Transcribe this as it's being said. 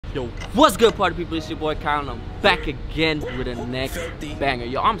Yo, what's good, party people? It's your boy Kyle, and I'm back again with the next banger.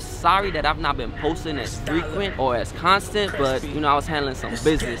 Yo, I'm sorry that I've not been posting as frequent or as constant, but you know, I was handling some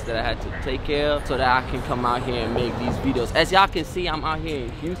business that I had to take care of so that I can come out here and make these videos. As y'all can see, I'm out here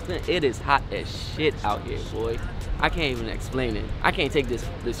in Houston. It is hot as shit out here, boy. I can't even explain it. I can't take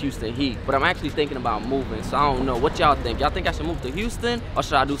this Houston heat, but I'm actually thinking about moving, so I don't know. What y'all think? Y'all think I should move to Houston or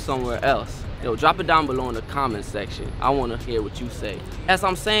should I do somewhere else? Yo, drop it down below in the comment section. I want to hear what you say. As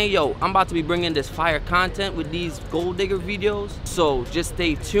I'm saying, yo, I'm about to be bringing this fire content with these gold digger videos, so just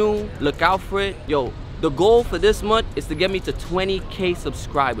stay tuned, look out for it. Yo, the goal for this month is to get me to 20K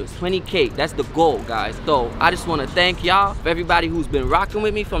subscribers. 20K, that's the goal, guys. So I just want to thank y'all for everybody who's been rocking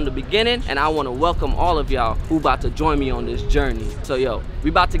with me from the beginning, and I want to welcome all of y'all who about to join me on this journey. So yo, we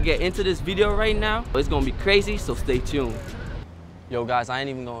about to get into this video right now. It's gonna be crazy, so stay tuned. Yo guys, I ain't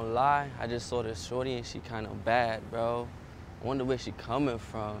even gonna lie, I just saw this shorty and she kind of bad, bro. I wonder where she coming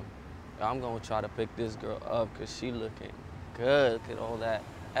from. Yo, I'm gonna try to pick this girl up cause she looking good. Look at all that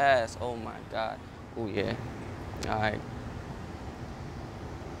ass, oh my God. Oh yeah, all right.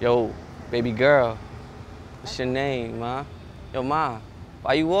 Yo, baby girl, what's your name, ma? Yo, ma,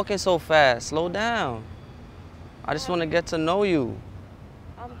 why you walking so fast? Slow down. I just wanna get to know you.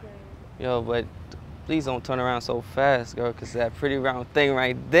 I'm good. Yo, but please don't turn around so fast, girl, because that pretty round thing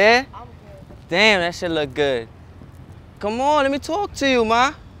right there, I'm good. damn, that shit look good. Come on, let me talk to you,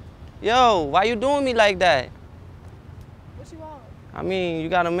 ma. Yo, why you doing me like that? What you want? I mean, you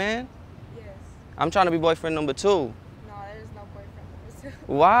got a man? Yes. I'm trying to be boyfriend number 2. No, there is no boyfriend number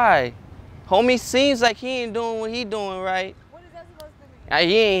 2. Why? Homie seems like he ain't doing what he doing right. What is that supposed to mean?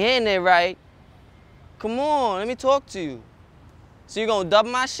 He ain't hitting it right. Come on, let me talk to you. So you gonna dub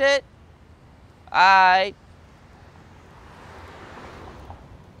my shit? Alright.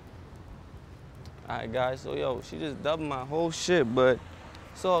 Alright guys, so yo, she just dubbed my whole shit, but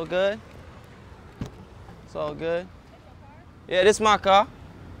it's all good. It's all good. Yeah, this is my car.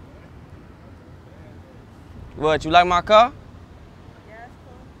 What, you like my car? Yeah, that's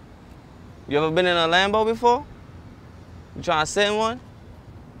cool. You ever been in a Lambo before? You trying to sit in one?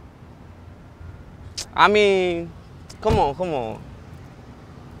 I mean, come on, come on.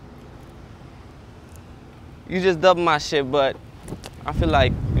 You just dubbed my shit, but I feel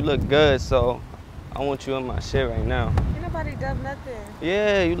like you look good, so I want you in my shit right now. Ain't nobody dub nothing.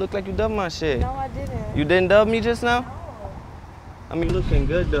 Yeah, you look like you dubbed my shit. No, I didn't. You didn't dub me just now? No. I mean, you looking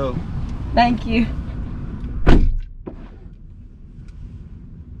good, though. Thank you.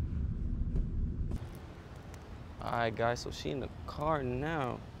 All right, guys, so she in the car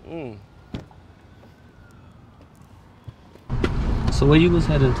now. So where you was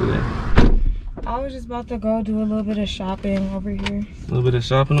heading today? I was just about to go do a little bit of shopping over here. A little bit of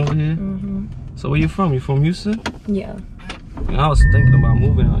shopping over here? Mm-hmm. So where you from? You from Houston? Yeah. I was thinking about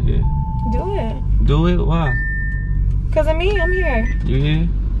moving out here. Do it. Do it? Why? Cause of me, I'm here. You here?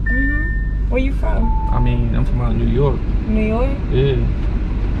 Mm-hmm. Where you from? I mean, I'm from out New York. New York? Yeah.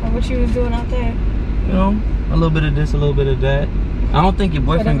 Or what you was doing out there? You know, a little bit of this, a little bit of that. I don't think your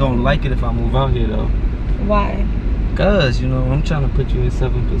boyfriend gonna like it if I move out here though. Why? Cause, you know, I'm trying to put you in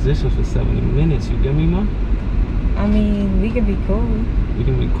 7 positions for 70 minutes. You get me, ma? I mean, we can be cool. We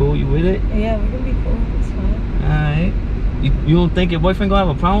can be cool, you with it? Yeah, we can be cool. It's fine. Alright. You don't think your boyfriend gonna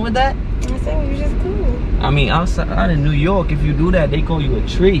have a problem with that? I said we were just cool. I mean, outside in New York, if you do that, they call you a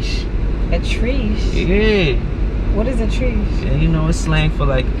treesh. A treesh? Yeah. What is a treesh? Yeah, you know, it's slang for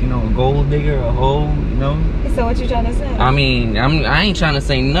like, you know, a gold digger, a hoe, you know? So what you trying to say? I mean, I ain't trying to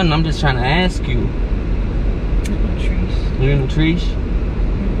say nothing. I'm just trying to ask you. Treesh. You in a treesh?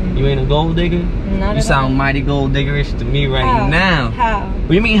 You ain't a gold digger? Not You sound mighty gold diggerish to me right now. How? What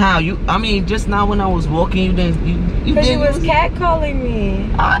do you mean how? I mean, just now when I was walking, you didn't. Because you was catcalling me.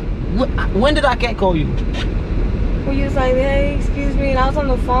 When did I catcall you? When you was like, hey, excuse me, and I was on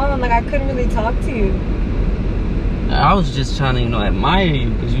the phone, like I couldn't really talk to you. I was just trying to, you know, admire you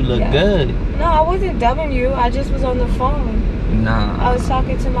because you look good. No, I wasn't dubbing you. I just was on the phone. Nah. I was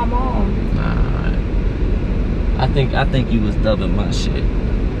talking to my mom. Nah. I think you was dubbing my shit.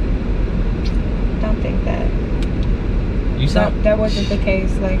 Don't think that. You sound. That wasn't the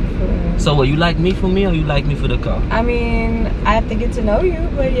case, like for. So what? You like me for me or you like me for the car? I mean, I have to get to know you,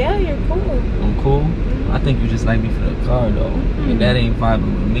 but yeah, you're cool. I'm cool. I think you just like me for the car though. And that ain't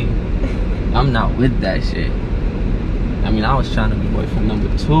vibing with me. I'm not with that shit. I mean, I was trying to be boyfriend number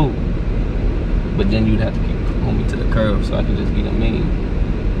 2, but then you'd have to keep pulling me to the curb so I could just be the main.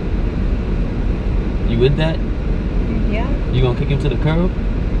 You with that? Yeah. You gonna kick him to the curb?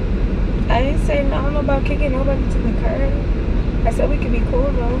 I didn't say no, I don't know about kicking nobody to the curb. I said we could be cool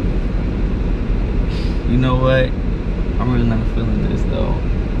though. You know what? I'm really not feeling this though.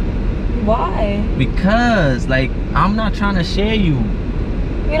 Why? Because, like, I'm not trying to share you.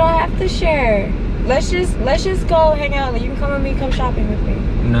 We don't have to share. Let's just go hang out. You can come with me, come shopping with me.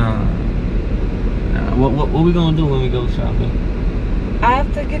 Nah. What we gonna do when we go shopping? I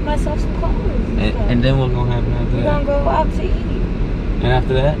have to get myself some clothes. And then what's gonna happen after that? We're gonna go out to eat. And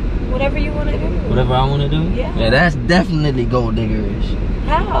after that? Whatever you wanna do. Whatever I wanna do? Yeah. Yeah, that's definitely gold diggerish.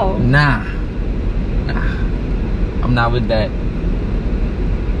 How? Nah. I'm not with that.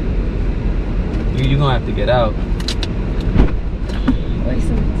 You gonna have to get out.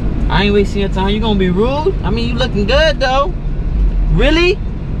 Wasting my time. I ain't wasting your time. You gonna be rude? I mean, you looking good though. Really?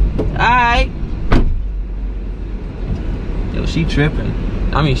 Alright. Yo, she tripping.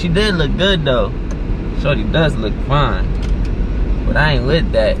 I mean, she did look good though. Shorty does look fine. But I ain't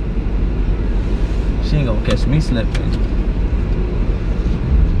with that. She ain't gonna catch me slipping.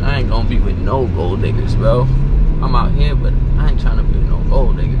 I ain't gonna be with no gold diggers, bro. I'm out here, but I ain't trying to be with no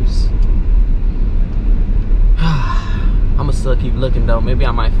gold diggers. I'ma still keep looking though. Maybe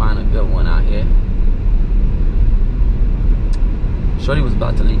I might find a good one out here. Shorty was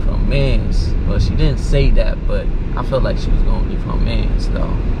about to leave her mans. Well, she didn't say that, but I felt like she was gonna leave her mans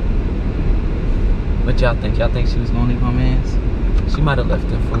though. What y'all think? Y'all think she was gonna leave her mans? She might have left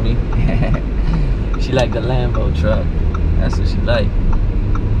them for me. She liked the Lambo truck. That's what she liked.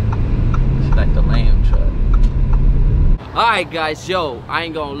 She liked the Lamb truck. Alright guys, yo, I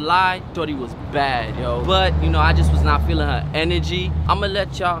ain't gonna lie, Shorty was bad, yo. But, you know, I just was not feeling her energy. I'ma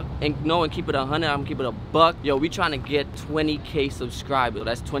let y'all know and keep it 100, I'm gonna keep it a buck. Yo, we trying to get 20K subscribers.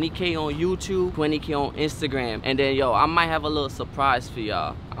 That's 20K on YouTube, 20K on Instagram. And then, yo, I might have a little surprise for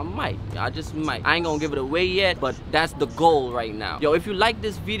y'all. I just might. I ain't gonna give it away yet, but that's the goal right now. Yo, if you like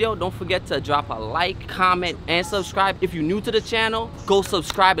this video, don't forget to drop a like, comment, and subscribe. If you're new to the channel, go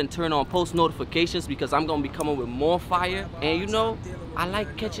subscribe and turn on post notifications because I'm gonna be coming with more fire. And you know, I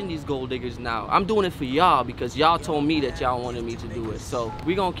like catching these gold diggers now. I'm doing it for y'all because y'all told me that y'all wanted me to do it. So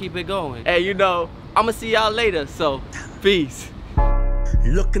we gonna keep it going. And you know, I'ma see y'all later. So peace.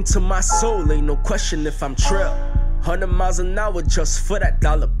 Look into my soul, ain't no question if I'm trill. 100 miles an hour just for that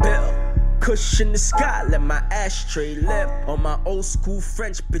dollar bill. Cushion the sky, let my ashtray live. On my old school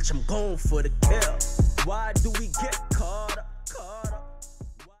French, bitch, I'm going for the kill. Why do we get caught?